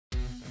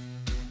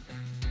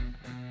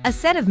A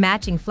set of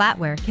matching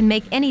flatware can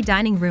make any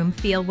dining room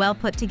feel well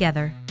put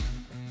together.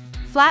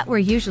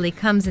 Flatware usually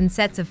comes in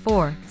sets of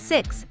 4,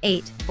 6,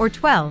 8, or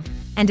 12,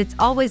 and it's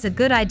always a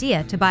good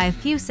idea to buy a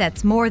few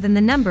sets more than the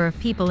number of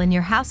people in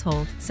your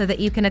household so that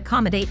you can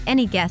accommodate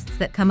any guests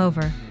that come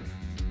over.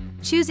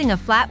 Choosing a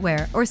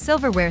flatware or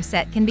silverware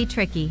set can be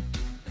tricky.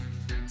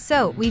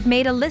 So, we've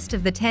made a list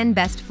of the 10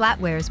 best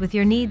flatwares with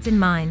your needs in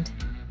mind.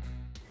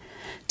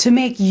 To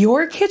make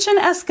your kitchen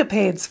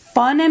escapades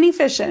fun and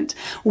efficient,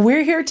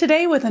 we're here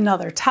today with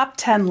another top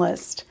 10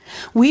 list.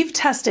 We've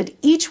tested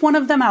each one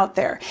of them out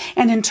there,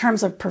 and in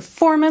terms of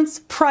performance,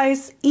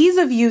 price, ease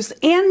of use,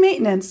 and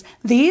maintenance,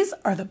 these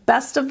are the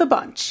best of the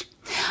bunch.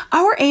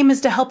 Our aim is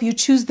to help you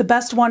choose the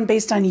best one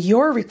based on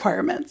your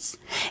requirements.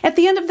 At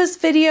the end of this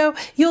video,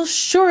 you'll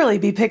surely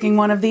be picking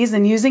one of these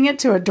and using it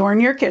to adorn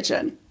your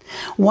kitchen.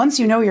 Once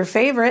you know your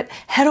favorite,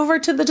 head over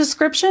to the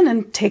description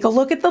and take a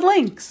look at the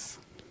links.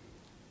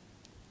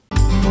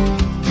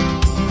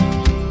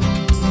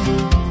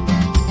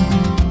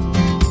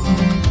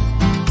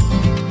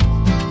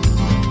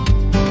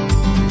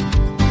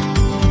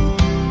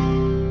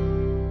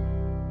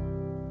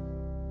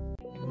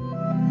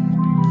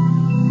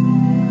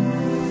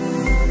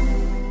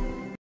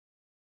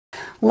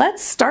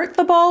 Let's start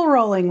the ball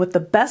rolling with the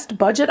best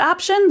budget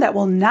option that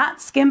will not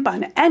skimp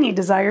on any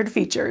desired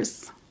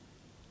features.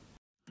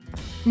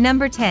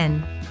 Number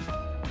 10.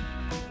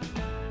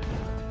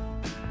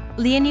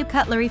 Lianyu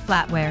Cutlery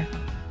Flatware.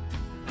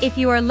 If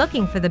you are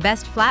looking for the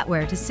best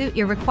flatware to suit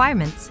your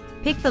requirements,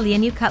 pick the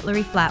Lianyu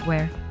Cutlery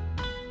Flatware.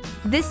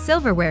 This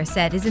silverware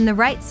set is in the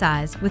right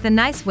size with a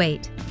nice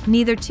weight,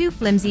 neither too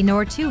flimsy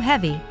nor too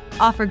heavy,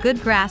 offer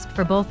good grasp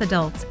for both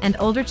adults and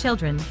older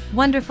children,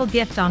 wonderful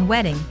gift on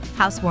wedding,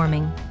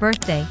 housewarming,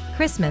 birthday,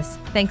 Christmas,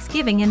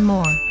 Thanksgiving and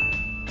more.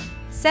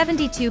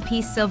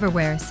 72-piece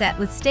silverware set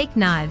with steak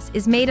knives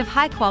is made of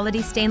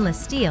high-quality stainless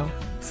steel,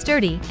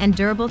 sturdy and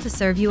durable to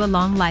serve you a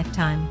long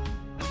lifetime.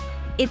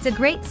 It's a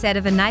great set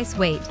of a nice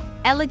weight,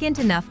 elegant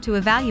enough to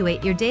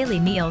evaluate your daily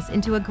meals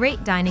into a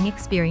great dining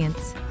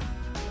experience.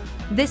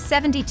 This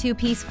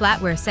 72-piece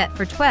flatware set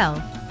for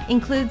 12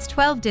 includes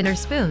 12 dinner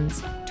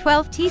spoons,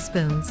 12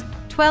 teaspoons,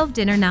 12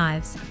 dinner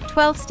knives,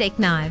 12 steak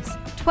knives,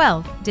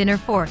 12 dinner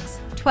forks,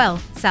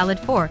 12 salad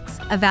forks,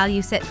 a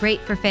value set great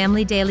for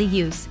family daily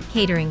use,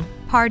 catering,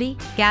 party,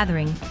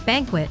 gathering,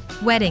 banquet,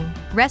 wedding,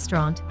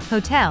 restaurant,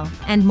 hotel,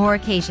 and more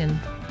occasion.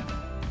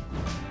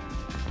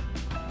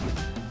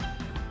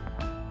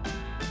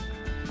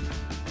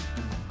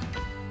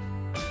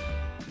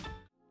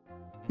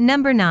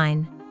 Number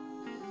 9.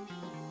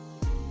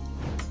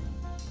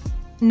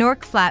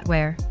 Knork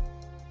Flatware.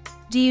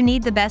 Do you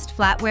need the best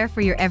flatware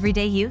for your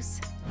everyday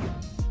use?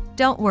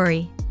 Don't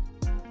worry.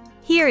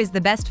 Here is the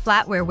best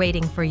flatware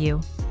waiting for you.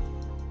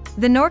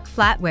 The Knork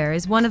Flatware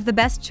is one of the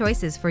best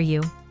choices for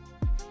you.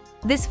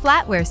 This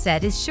flatware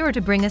set is sure to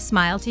bring a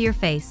smile to your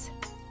face.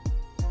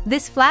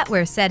 This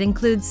flatware set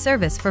includes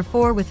service for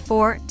 4 with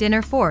 4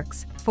 dinner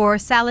forks, 4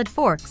 salad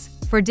forks,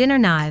 4 dinner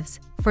knives,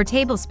 4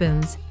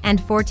 tablespoons,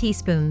 and 4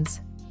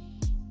 teaspoons.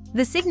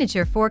 The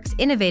signature fork's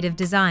innovative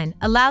design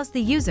allows the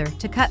user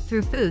to cut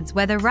through foods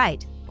whether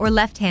right or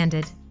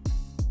left-handed.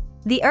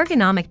 The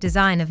ergonomic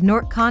design of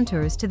Knork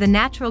contours to the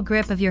natural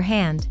grip of your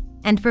hand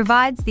and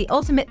provides the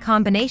ultimate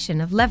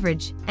combination of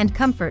leverage and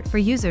comfort for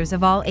users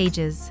of all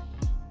ages.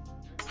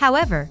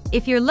 However,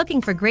 if you're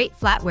looking for great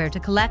flatware to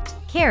collect,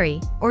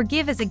 carry, or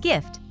give as a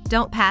gift,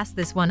 don't pass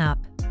this one up.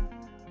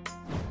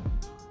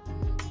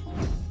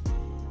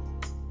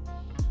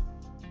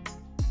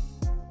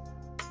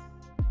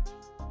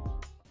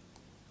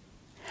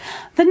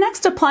 The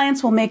next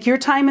appliance will make your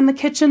time in the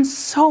kitchen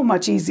so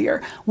much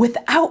easier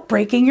without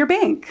breaking your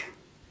bank.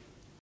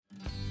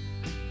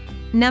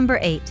 Number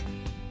 8.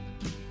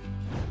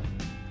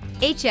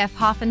 HF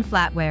Hoften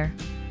Flatware.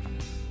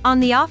 On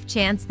the off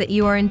chance that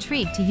you are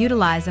intrigued to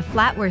utilize a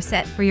flatware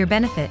set for your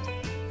benefit,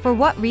 for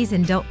what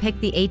reason don't pick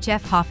the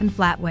HF Hoften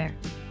Flatware?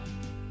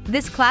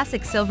 This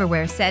classic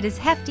silverware set is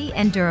hefty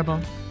and durable.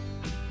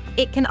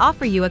 It can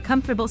offer you a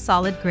comfortable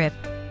solid grip.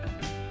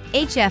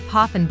 HF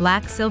Hoften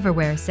Black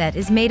Silverware set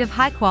is made of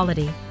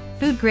high-quality,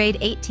 food-grade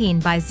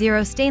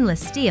 18x0 stainless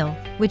steel,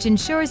 which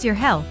ensures your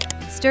health,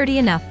 sturdy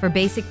enough for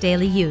basic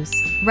daily use,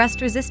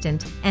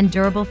 rust-resistant, and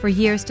durable for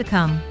years to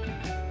come.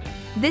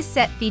 This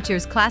set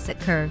features classic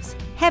curves,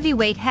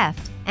 heavyweight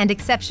heft, and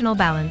exceptional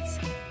balance.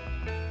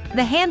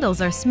 The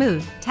handles are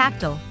smooth,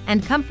 tactile,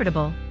 and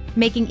comfortable,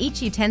 making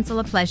each utensil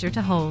a pleasure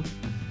to hold.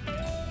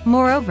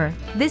 Moreover,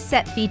 this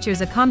set features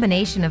a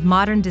combination of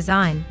modern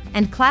design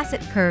and classic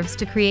curves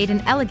to create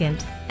an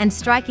elegant and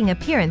striking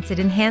appearance. It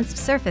enhanced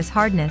surface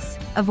hardness,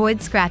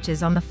 avoids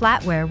scratches on the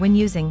flatware when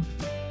using.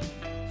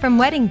 From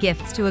wedding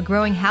gifts to a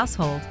growing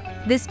household,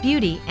 this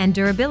beauty and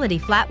durability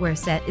flatware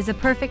set is a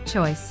perfect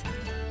choice.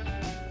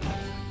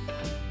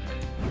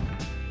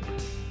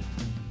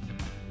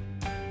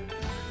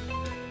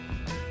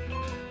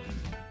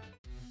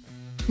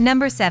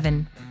 Number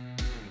 7.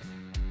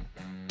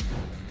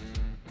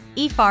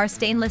 EFAR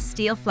Stainless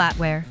Steel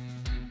Flatware.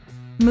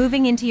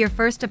 Moving into your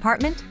first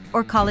apartment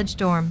or college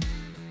dorm?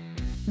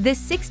 This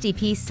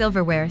 60-piece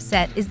silverware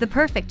set is the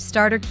perfect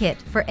starter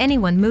kit for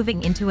anyone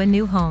moving into a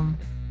new home.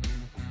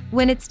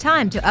 When it's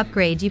time to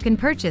upgrade, you can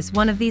purchase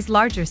one of these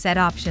larger set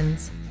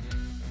options.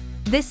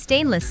 This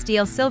stainless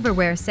steel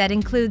silverware set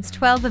includes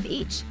 12 of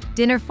each: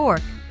 dinner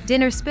fork,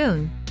 dinner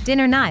spoon,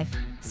 dinner knife,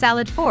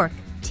 salad fork,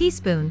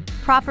 teaspoon,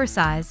 proper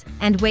size,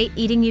 and weight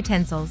eating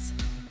utensils.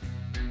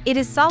 It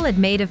is solid,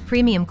 made of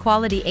premium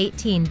quality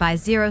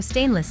 18x0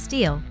 stainless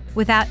steel,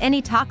 without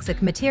any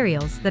toxic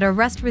materials, that are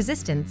rust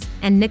resistant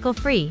and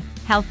nickel-free,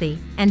 healthy,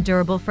 and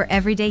durable for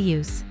everyday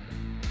use.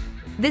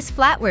 This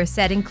flatware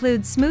set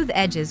includes smooth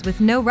edges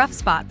with no rough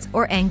spots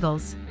or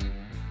angles.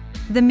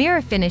 The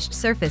mirror-finished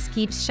surface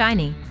keeps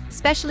shiny,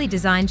 specially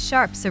designed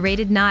sharp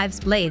serrated knives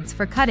blades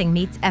for cutting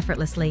meats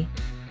effortlessly.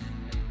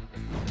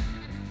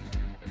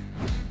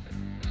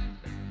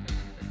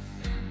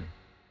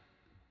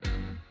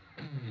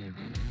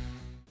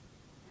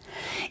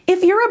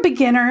 If you're a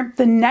beginner,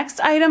 the next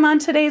item on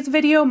today's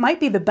video might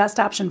be the best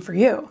option for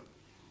you.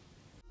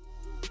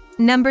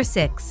 Number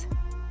 6.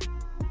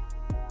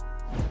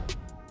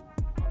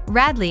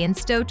 Radley and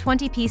Stowe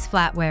 20-piece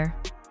flatware.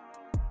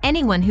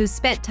 Anyone who's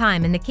spent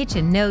time in the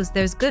kitchen knows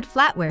there's good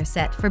flatware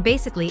set for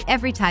basically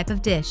every type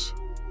of dish.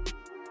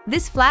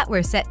 This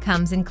flatware set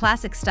comes in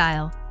classic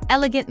style,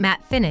 elegant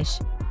matte finish,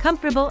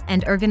 comfortable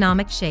and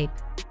ergonomic shape.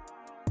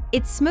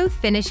 Its smooth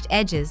finished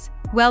edges,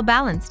 well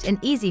balanced and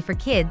easy for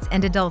kids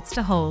and adults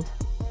to hold.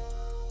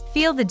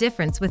 Feel the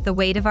difference with the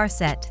weight of our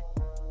set.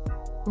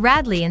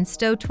 Radley and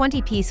Stowe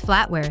 20-piece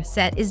flatware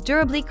set is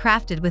durably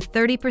crafted with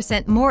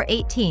 30% more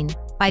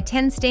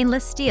 18x10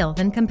 stainless steel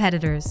than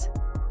competitors.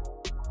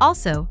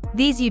 Also,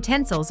 these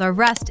utensils are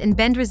rust and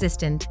bend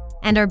resistant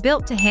and are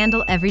built to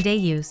handle everyday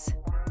use.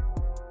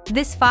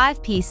 This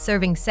 5-piece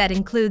serving set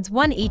includes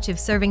one each of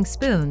serving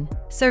spoon,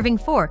 serving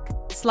fork,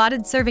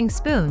 slotted serving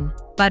spoon,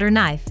 butter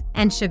knife,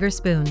 and sugar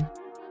spoon.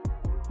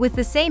 With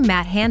the same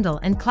matte handle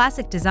and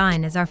classic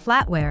design as our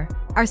flatware,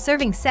 our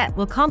serving set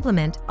will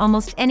complement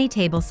almost any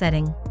table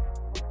setting.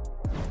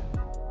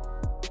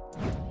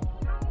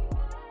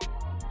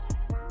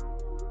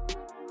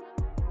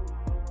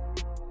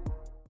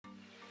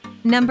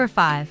 Number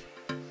 5.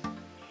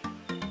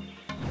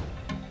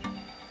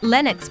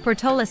 Lenox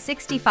Portola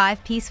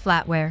 65-piece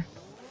flatware.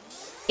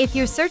 If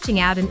you're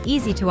searching out an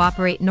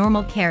easy-to-operate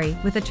normal carry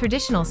with a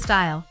traditional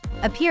style,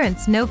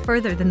 appearance no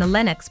further than the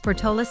Lenox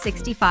Portola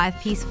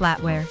 65-piece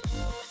flatware.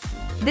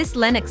 This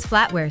Lenox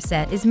flatware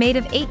set is made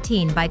of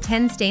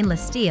 18x10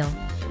 stainless steel,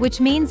 which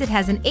means it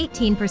has an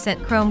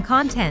 18% chrome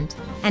content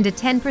and a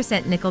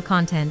 10% nickel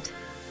content.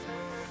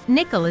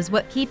 Nickel is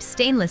what keeps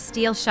stainless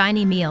steel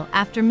shiny meal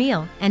after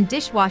meal and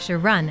dishwasher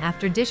run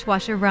after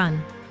dishwasher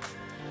run.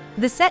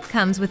 The set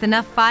comes with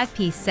enough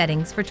 5-piece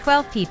settings for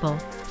 12 people,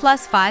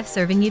 plus 5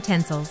 serving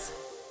utensils.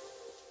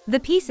 The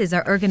pieces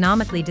are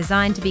ergonomically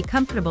designed to be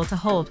comfortable to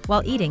hold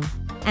while eating,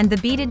 and the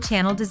beaded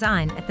channel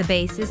design at the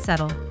base is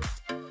subtle.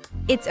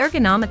 It's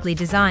ergonomically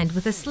designed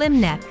with a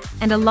slim neck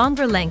and a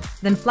longer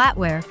length than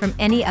flatware from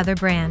any other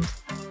brand.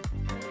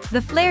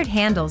 The flared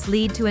handles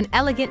lead to an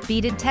elegant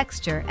beaded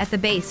texture at the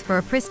base for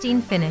a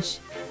pristine finish.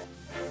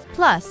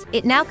 Plus,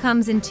 it now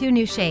comes in 2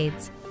 new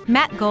shades: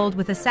 matte gold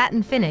with a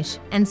satin finish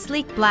and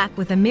sleek black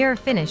with a mirror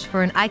finish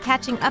for an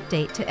eye-catching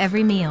update to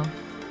every meal.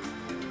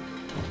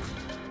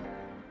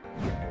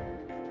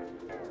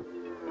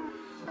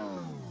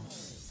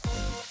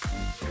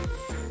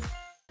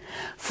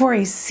 For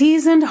a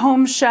seasoned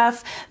home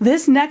chef,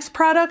 this next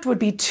product would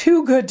be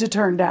too good to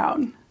turn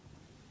down.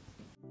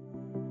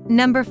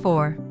 Number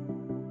 4.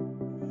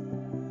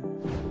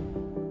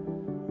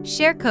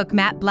 Sharecook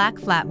Matte Black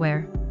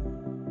Flatware.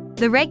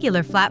 The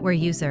regular flatware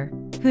user,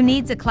 who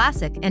needs a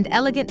classic and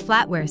elegant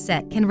flatware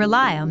set, can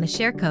rely on the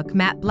Sharecook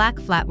Matte Black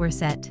Flatware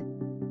set.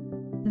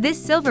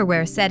 This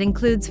silverware set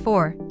includes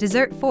 4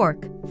 dessert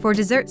fork, 4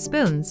 dessert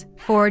spoons,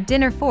 4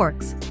 dinner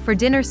forks, 4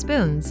 dinner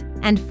spoons,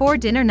 and 4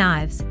 dinner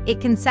knives.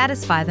 It can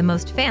satisfy the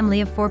most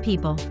family of 4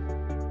 people.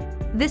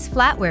 This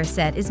flatware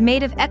set is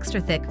made of extra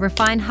thick,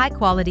 refined,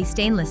 high-quality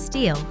stainless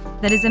steel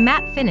that is a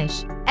matte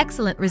finish,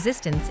 excellent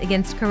resistance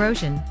against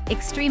corrosion,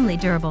 extremely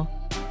durable.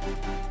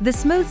 The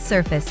smooth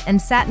surface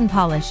and satin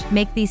polish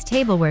make these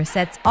tableware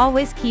sets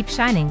always keep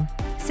shining.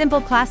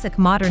 Simple, classic,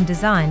 modern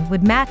design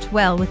would match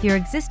well with your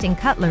existing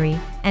cutlery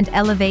and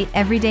elevate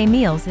everyday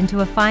meals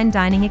into a fine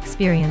dining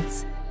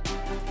experience.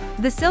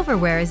 The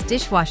silverware is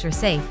dishwasher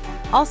safe,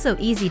 also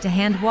easy to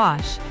hand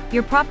wash.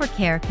 Your proper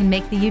care can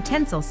make the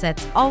utensil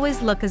sets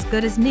always look as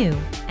good as new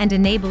and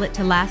enable it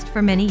to last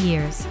for many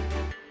years.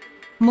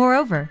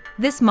 Moreover,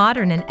 this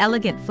modern and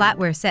elegant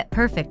flatware set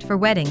perfect for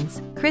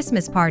weddings,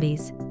 Christmas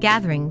parties,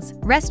 gatherings,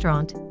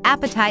 restaurant,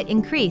 appetite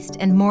increased,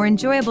 and more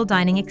enjoyable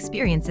dining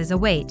experiences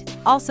await,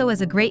 also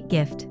as a great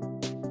gift.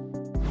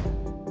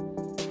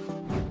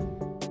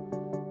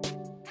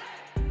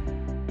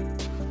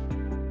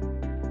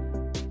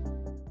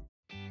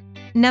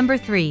 Number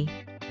 3.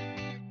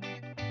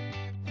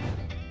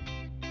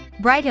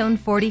 Brightown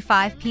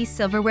 45-piece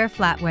silverware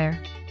flatware.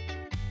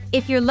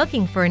 If you're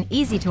looking for an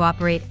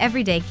easy-to-operate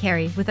everyday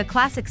carry with a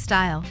classic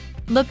style,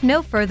 Look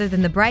no further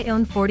than the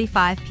Brightown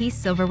 45-piece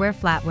silverware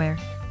flatware.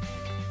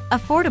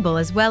 Affordable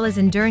as well as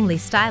enduringly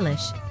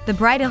stylish, the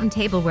Brightown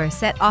tableware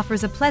set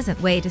offers a pleasant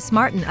way to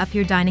smarten up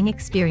your dining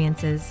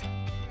experiences.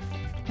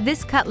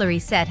 This cutlery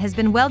set has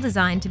been well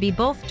designed to be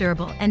both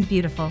durable and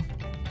beautiful.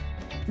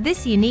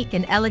 This unique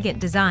and elegant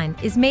design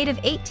is made of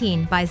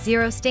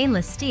 18x0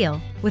 stainless steel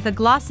with a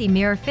glossy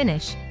mirror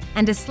finish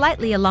and a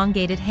slightly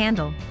elongated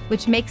handle,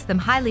 which makes them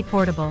highly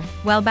portable,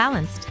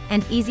 well-balanced,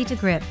 and easy to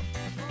grip.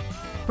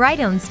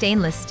 Brightown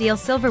stainless steel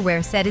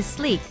silverware set is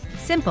sleek,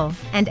 simple,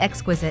 and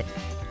exquisite.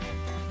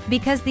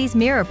 Because these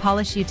mirror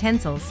polish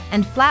utensils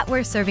and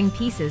flatware serving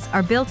pieces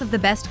are built of the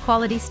best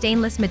quality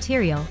stainless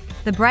material,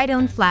 the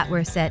Brightown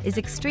flatware set is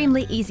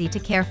extremely easy to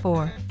care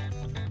for.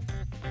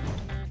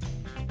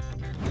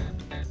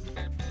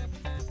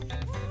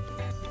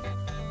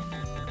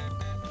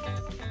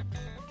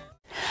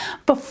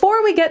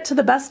 Before we get to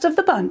the best of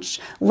the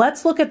bunch,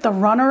 let's look at the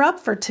runner-up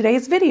for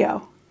today's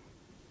video.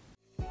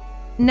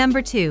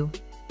 Number 2.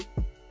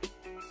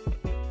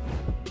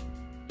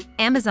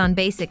 Amazon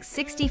Basics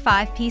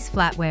 65-piece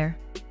flatware.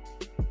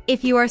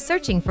 If you are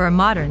searching for a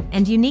modern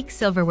and unique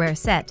silverware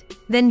set,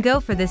 then go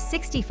for this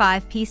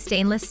 65-piece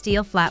stainless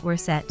steel flatware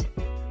set.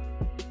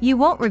 You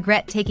won't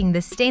regret taking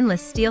this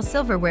stainless steel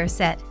silverware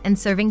set and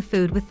serving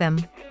food with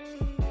them.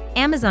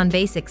 Amazon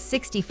Basics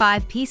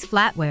 65-piece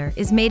flatware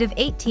is made of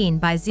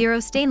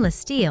 18x0 stainless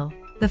steel.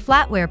 The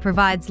flatware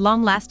provides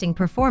long-lasting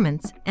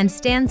performance and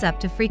stands up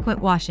to frequent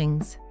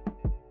washings.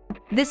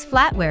 This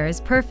flatware is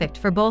perfect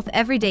for both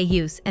everyday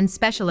use and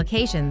special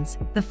occasions.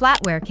 The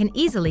flatware can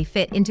easily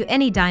fit into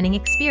any dining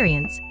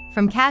experience,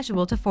 from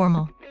casual to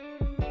formal.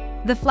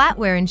 The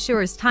flatware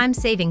ensures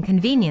time-saving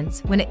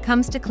convenience when it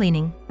comes to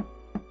cleaning.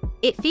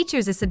 It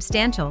features a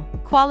substantial,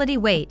 quality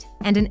weight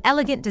and an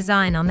elegant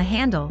design on the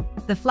handle.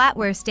 The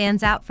flatware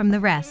stands out from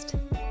the rest.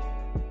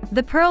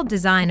 The pearled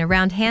design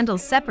around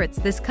handles separates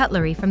this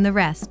cutlery from the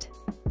rest.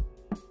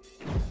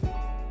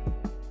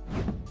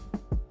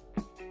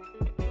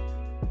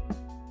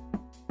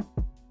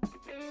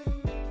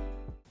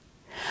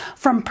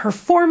 From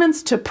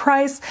performance to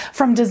price,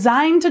 from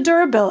design to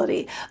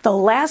durability, the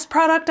last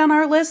product on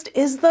our list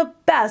is the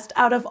best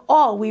out of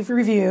all we've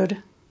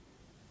reviewed.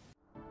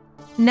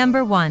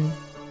 Number 1.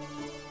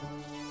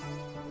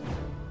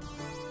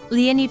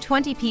 Lianyu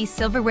 20-piece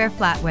silverware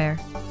flatware.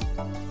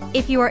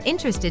 If you are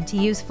interested to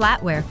use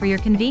flatware for your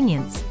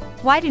convenience,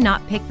 why do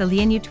not pick the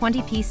Lianyu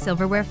 20-piece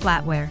silverware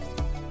flatware?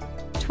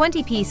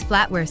 20-piece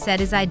flatware set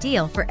is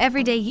ideal for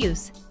everyday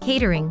use,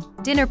 catering,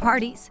 dinner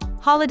parties,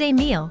 holiday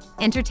meal,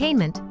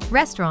 entertainment,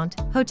 restaurant,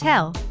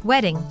 hotel,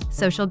 wedding,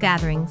 social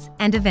gatherings,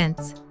 and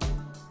events.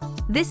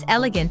 This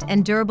elegant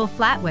and durable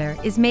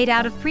flatware is made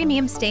out of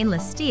premium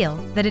stainless steel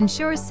that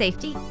ensures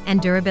safety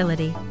and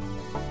durability.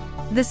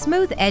 The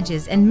smooth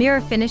edges and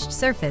mirror-finished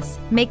surface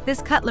make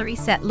this cutlery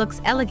set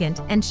looks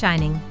elegant and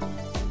shining.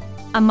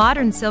 A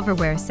modern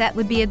silverware set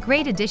would be a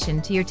great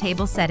addition to your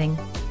table setting.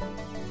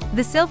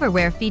 The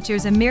silverware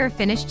features a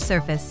mirror-finished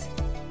surface.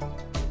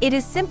 It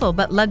is simple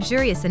but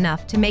luxurious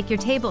enough to make your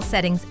table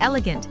settings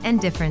elegant and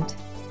different.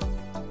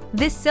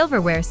 This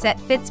silverware set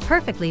fits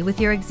perfectly with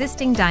your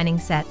existing dining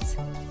sets.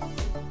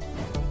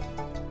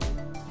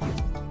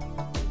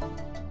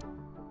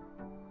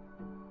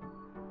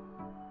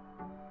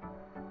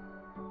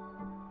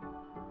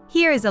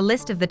 Here is a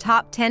list of the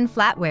top 10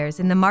 flatwares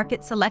in the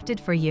market selected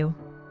for you.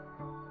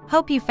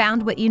 Hope you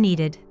found what you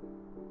needed.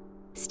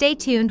 Stay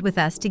tuned with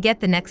us to get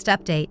the next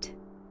update.